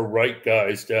lot more right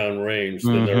guys downrange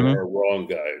than there are wrong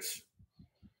guys.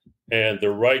 And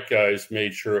the right guys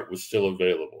made sure it was still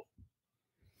available.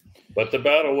 But the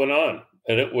battle went on,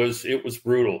 and it was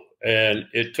brutal. And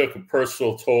it took a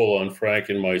personal toll on Frank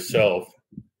and myself.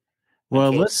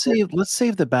 Well, let's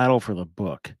save the battle for the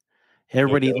book.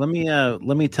 Everybody, okay.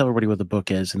 Let me tell everybody what the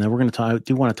book is, and then we're going to talk. I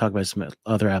do want to talk about some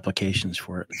other applications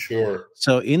for it. Sure.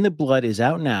 So, In the Blood is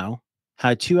out now.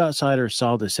 How two outsiders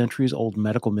solved a centuries-old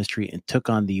medical mystery and took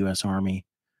on the U.S. Army.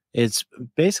 It's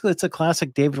a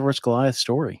classic David versus Goliath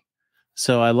story.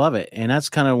 So I love it, and that's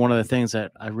kind of one of the things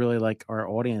that I really like. Our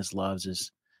audience loves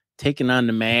is taking on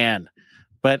the man,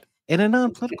 but in a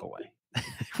non-political way.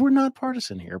 We're not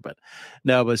partisan here, but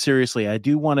seriously, I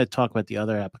do want to talk about the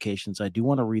other applications. I do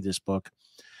want to read this book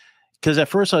because at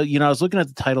first, I was looking at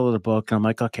the title of the book and I'm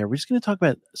like, okay, we're just going to talk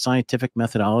about scientific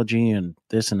methodology and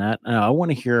this and that. And I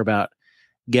want to hear about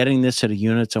getting this to the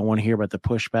units. I want to hear about the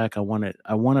pushback. I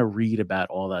want to read about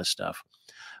all that stuff.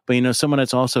 But, someone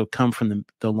that's also come from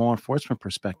the law enforcement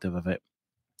perspective of it,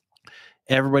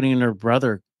 everybody and their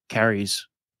brother carries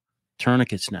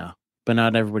tourniquets now, but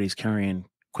not everybody's carrying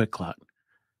QuikClot.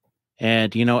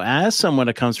 And, as someone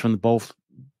that comes from both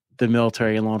the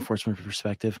military and law enforcement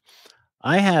perspective,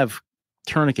 I have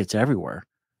tourniquets everywhere,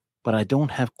 but I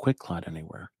don't have QuikClot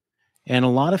anywhere. And a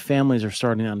lot of families are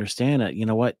starting to understand that,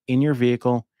 in your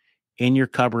vehicle, in your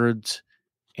cupboards,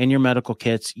 in your medical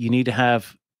kits, you need to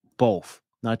have both,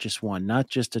 not just one, not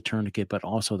just a tourniquet, but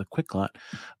also the QuikClot.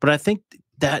 But I think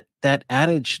that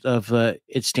adage of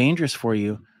it's dangerous for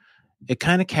you, it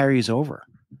kind of carries over.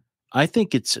 I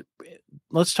think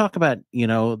let's talk about,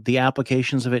 the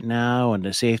applications of it now and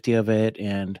the safety of it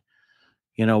and,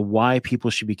 why people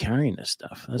should be carrying this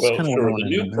stuff. That's well, sure. The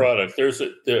new product,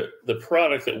 the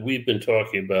product that we've been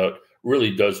talking about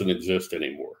really doesn't exist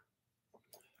anymore.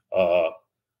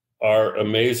 Our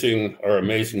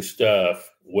amazing staff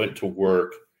went to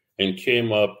work and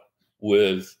came up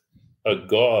with a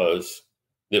gauze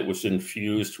that was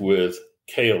infused with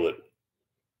kaolin.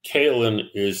 Kaolin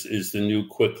is the new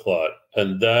QuikClot,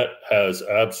 and that has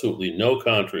absolutely no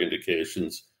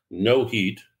contraindications, no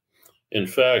heat. In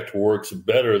fact, works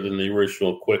better than the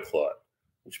original QuikClot,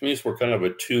 which means we're kind of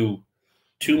a two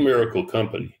miracle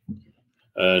company.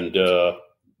 And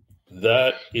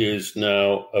that is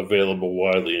now available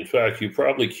widely. In fact, you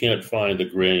probably can't find the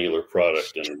granular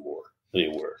product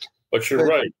anywhere. But you're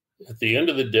right. At the end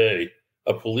of the day,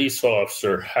 a police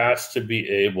officer has to be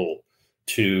able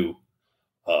to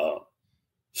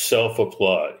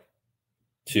self-apply,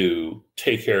 to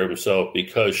take care of himself,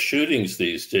 because shootings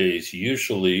these days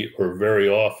usually or very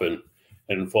often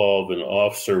involve an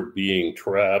officer being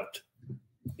trapped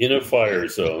in a fire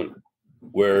zone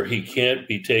where he can't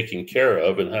be taken care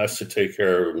of and has to take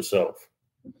care of himself.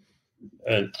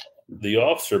 And the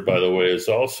officer, by the way, is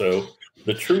also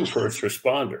the true first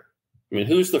responder. I mean,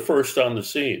 who's the first on the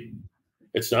scene?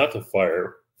 It's not the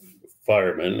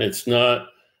fireman. It's not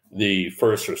the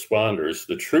first responders.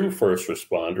 The true first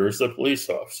responder is the police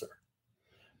officer.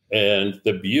 And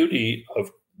the beauty of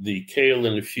the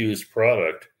kaolin infused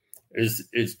product is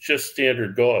just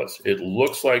standard gauze. It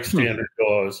looks like standard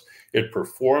gauze. It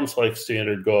performs like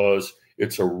standard gauze.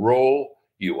 It's a roll.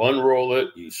 You unroll it,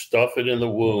 you stuff it in the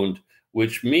wound,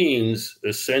 which means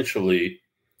essentially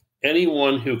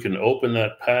anyone who can open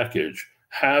that package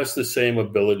has the same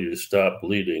ability to stop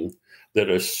bleeding that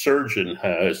a surgeon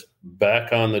has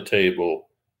back on the table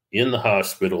in the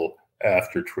hospital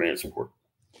after transport.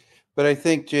 But I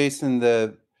think, Jason,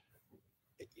 the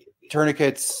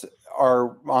tourniquets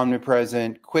are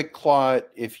omnipresent. QuikClot,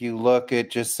 if you look at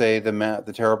just say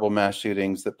the terrible mass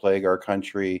shootings that plague our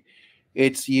country,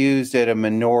 it's used at a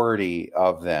minority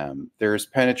of them. There's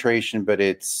penetration, but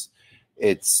it's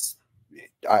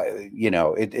a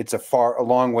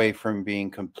long way from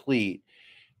being complete.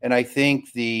 And I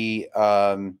think the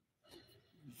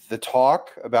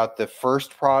talk about the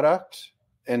first product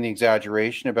and the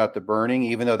exaggeration about the burning,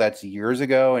 even though that's years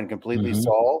ago and completely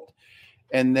solved.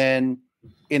 And then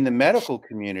in the medical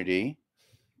community,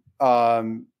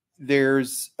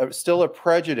 there's still a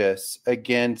prejudice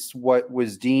against what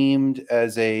was deemed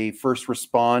as a first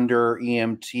responder,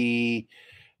 EMT,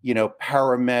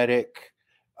 paramedic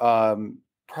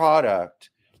product.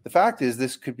 The fact is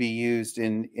this could be used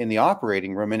in the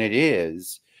operating room, and it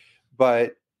is,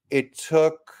 but it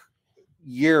took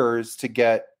years to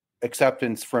get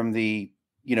acceptance from the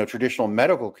traditional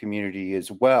medical community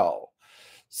as well.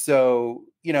 So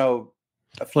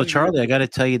well, Charlie, I got to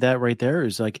tell you that right there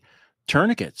is like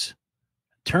tourniquets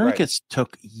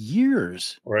took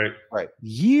years, right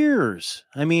years.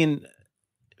 I mean,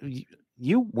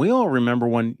 we all remember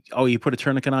when you put a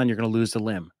tourniquet on, you're going to lose the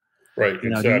limb, right?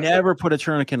 Exactly. Never put a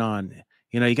tourniquet on.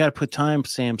 You got to put time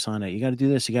stamps on it, you got to do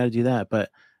this, you got to do that.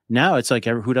 But now it's like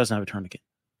who doesn't have a tourniquet,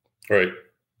 right?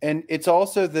 And it's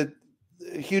also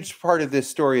a huge part of this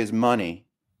story is money.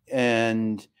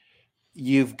 And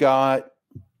you've got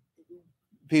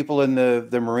people in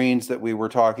the Marines that we were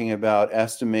talking about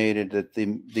estimated that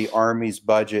the Army's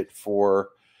budget for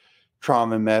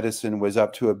trauma medicine was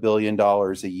up to $1 billion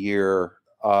a year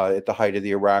at the height of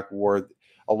the Iraq War.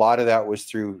 A lot of that was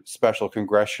through special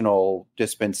congressional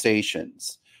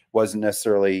dispensations, wasn't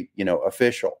necessarily,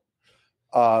 official.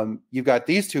 You've got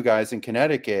these two guys in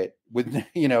Connecticut with,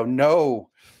 no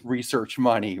research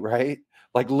money, right?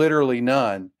 Like literally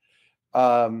none.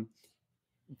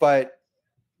 But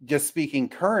just speaking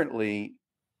currently,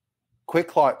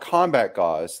 QuikClot combat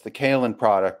gauze, the Kaolin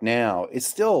product now, is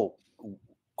still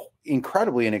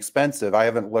incredibly inexpensive. I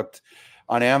haven't looked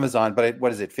on Amazon, but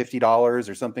what is it, $50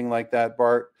 or something like that,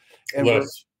 Bart? And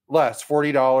less,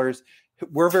 $40.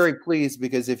 We're very pleased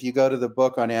because if you go to the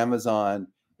book on Amazon,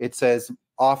 it says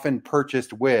often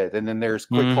purchased with, and then there's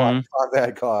QuikClot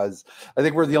combat gauze. I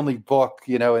think we're the only book,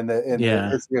 in the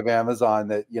history of Amazon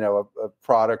that, a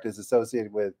product is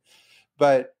associated with.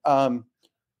 But tell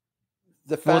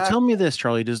me this,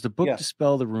 Charlie, does the book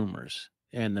dispel the rumors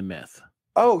and the myth?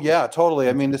 Oh, yeah, totally.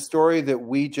 I mean, the story that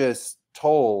we just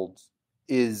told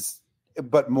is,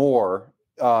 but more,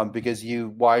 because you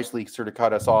wisely sort of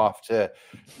cut us off to,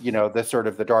 the sort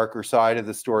of the darker side of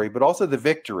the story, but also the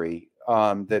victory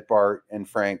that Bart and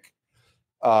Frank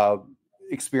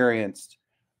experienced,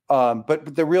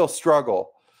 but the real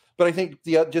struggle. But I think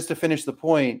just to finish the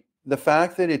point, the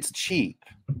fact that it's cheap,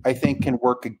 I think, can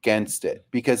work against it,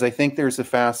 because I think there's a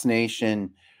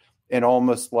fascination and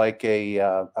almost like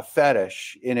a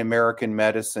fetish in American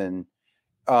medicine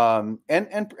and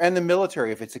the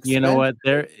military if it's expensive. You know what?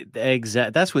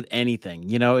 That's with anything.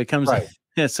 It comes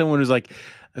as someone who's like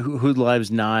who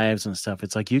loves knives and stuff.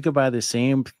 It's like you could buy the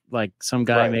same, like some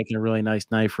guy making a really nice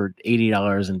knife for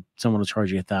 $80, and someone will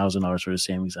charge you $1,000 for the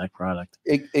same exact product.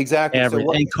 Exactly.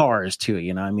 And cars too.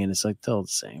 I mean, it's like still the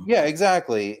same. Yeah,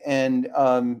 exactly. And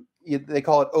they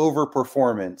call it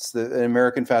overperformance. An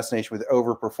American fascination with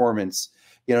overperformance.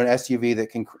 An SUV that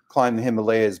can climb the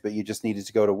Himalayas, but you just needed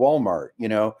to go to Walmart.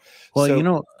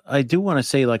 Well, I do want to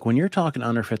say, like, when you're talking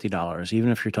under $50, even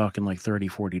if you're talking like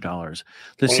 $30, $40,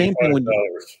 the same thing.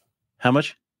 How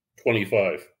much?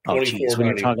 25. Oh, geez, when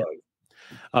you're talking.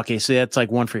 Okay, so that's like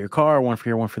one for your car, one for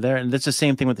here, one for there, and that's the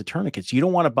same thing with the tourniquets. You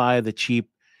don't want to buy the cheap.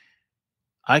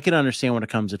 I can understand when it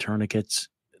comes to tourniquets.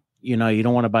 You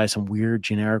don't want to buy some weird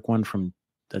generic one from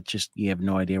that just you have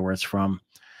no idea where it's from.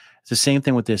 It's the same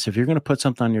thing with this. If you're going to put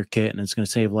something on your kit and it's going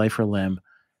to save life or limb,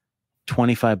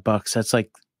 $25, that's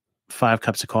like 5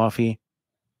 cups of coffee,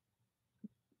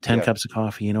 10 cups of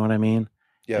coffee. You know what I mean?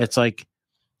 Yeah. It's like,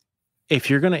 if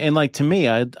you're going to, and like to me,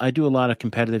 I do a lot of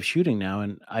competitive shooting now,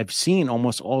 and I've seen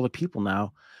almost all the people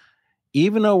now,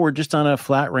 even though we're just on a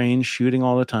flat range shooting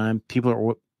all the time,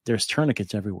 there's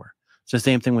tourniquets everywhere. It's the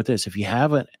same thing with this. If you have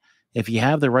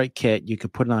the right kit, you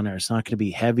could put it on there. It's not going to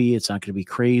be heavy. It's not going to be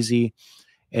crazy.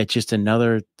 It's just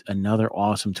another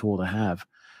awesome tool to have.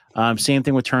 Same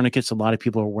thing with tourniquets. A lot of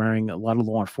people are wearing, a lot of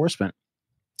law enforcement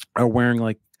are wearing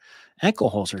like ankle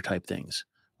holster type things.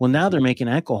 Well, now they're making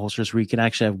ankle holsters where you can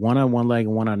actually have one on one leg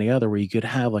and one on the other, where you could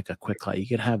have like a QuikClot. You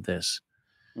could have this.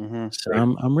 So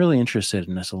I'm really interested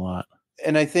in this a lot.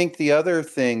 And I think the other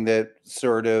thing that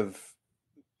sort of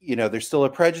there's still a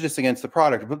prejudice against the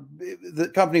product, but the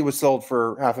company was sold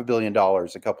for $500 million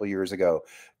a couple of years ago.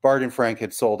 Bart and Frank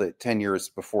had sold it 10 years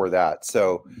before that.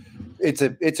 So it's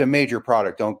a major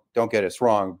product. Don't get us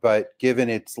wrong, but given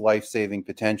its life-saving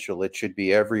potential, it should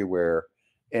be everywhere.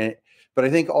 But I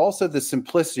think also the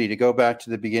simplicity, to go back to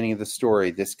the beginning of the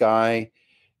story, this guy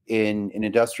in an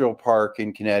industrial park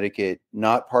in Connecticut,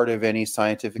 not part of any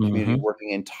scientific community,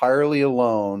 working entirely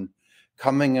alone,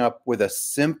 coming up with a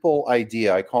simple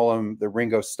idea. I call him the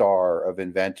Ringo Starr of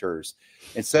inventors.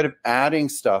 Instead of adding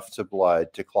stuff to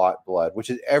blood, to clot blood, which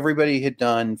is everybody had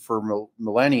done for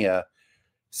millennia,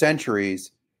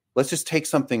 centuries, let's just take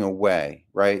something away,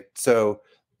 right? So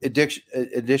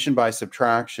addition by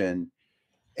subtraction.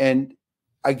 And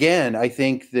again, I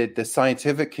think that the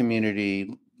scientific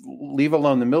community, leave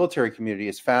alone the military community,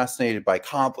 is fascinated by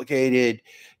complicated,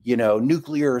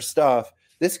 nuclear stuff.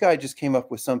 This guy just came up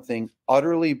with something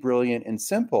utterly brilliant and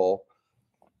simple.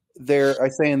 I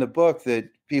say in the book that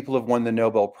people have won the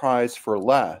Nobel Prize for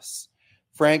less.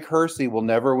 Frank Hersey will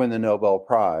never win the Nobel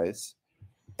Prize,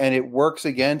 and it works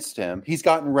against him. He's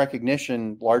gotten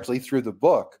recognition largely through the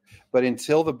book, but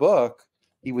until the book,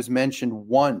 he was mentioned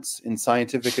once in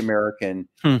Scientific American,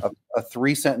 a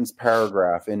 3-sentence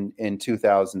paragraph in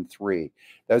 2003.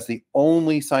 That was the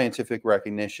only scientific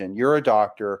recognition. You're a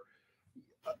doctor.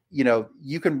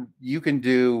 You can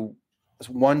do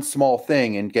one small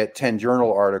thing and get 10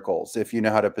 journal articles if you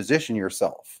know how to position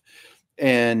yourself.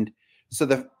 And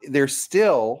so there's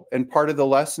still, and part of the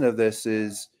lesson of this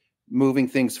is moving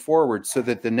things forward so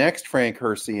that the next Frank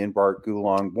Hersey and Bart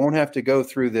Gullong won't have to go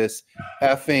through this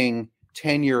effing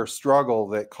 10-year struggle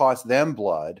that cost them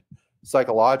blood,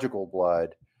 psychological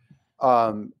blood.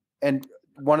 And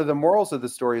one of the morals of the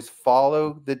story is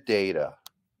follow the data,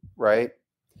 right?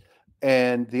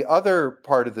 And the other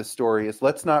part of the story is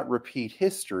let's not repeat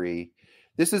history.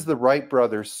 This is the Wright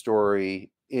brothers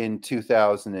story in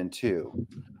 2002.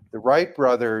 The Wright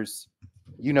brothers,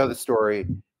 the story.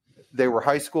 They were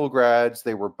high school grads.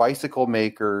 They were bicycle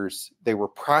makers. They were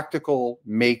practical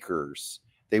makers.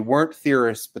 They weren't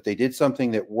theorists, but they did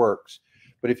something that worked.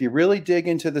 But if you really dig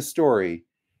into the story,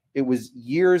 it was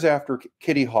years after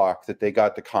Kitty Hawk that they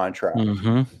got the contract.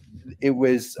 It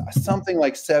was something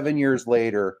like 7 years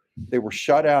later. They were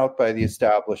shut out by the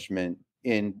establishment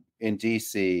in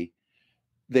DC.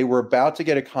 They were about to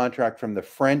get a contract from the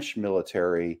French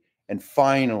military, and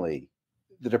finally,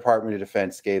 the Department of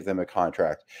Defense gave them a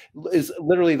contract. It's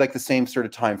literally like the same sort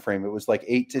of time frame. It was like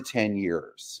 8 to 10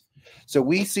 years. So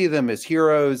we see them as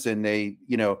heroes, and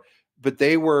but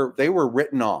they were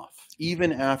written off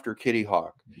even after Kitty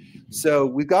Hawk. So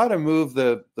we've got to move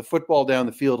the football down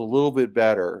the field a little bit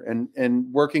better.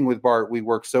 And working with Bart, we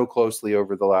worked so closely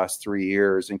over the last 3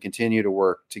 years and continue to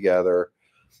work together.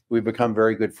 We've become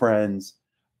very good friends.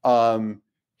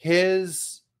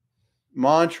 His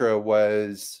mantra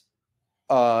was,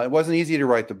 it wasn't easy to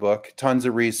write the book, tons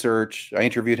of research. I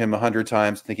interviewed him 100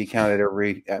 times. I think he counted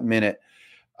every minute.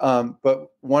 But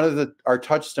one of our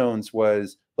touchstones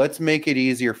was, let's make it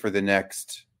easier for the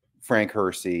next Frank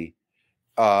Hersey,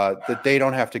 that they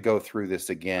don't have to go through this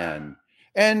again.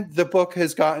 And the book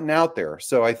has gotten out there.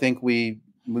 So I think we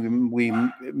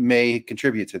may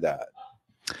contribute to that.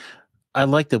 I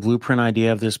like the blueprint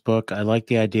idea of this book. I like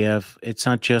the idea of it's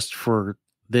not just for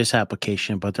this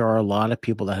application, but there are a lot of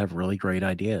people that have really great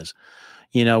ideas.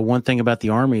 One thing about the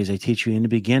Army is they teach you in the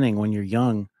beginning when you're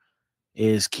young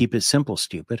is keep it simple,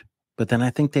 stupid. But then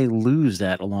I think they lose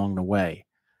that along the way.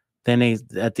 Then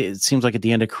it seems like at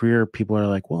the end of career, people are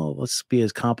like, well, let's be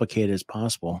as complicated as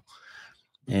possible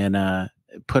and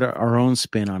put our own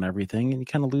spin on everything, and you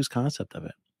kind of lose concept of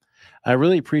it. I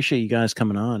really appreciate you guys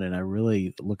coming on, and I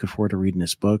really looking forward to reading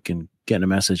this book and getting a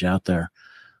message out there.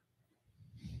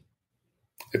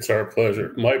 It's our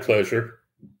pleasure. My pleasure.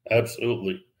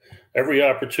 Absolutely. Every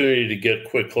opportunity to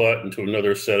get QuikClot into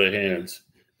another set of hands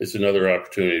is another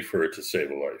opportunity for it to save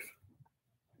a life.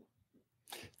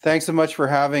 Thanks so much for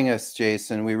having us,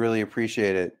 Jason. We really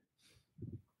appreciate it.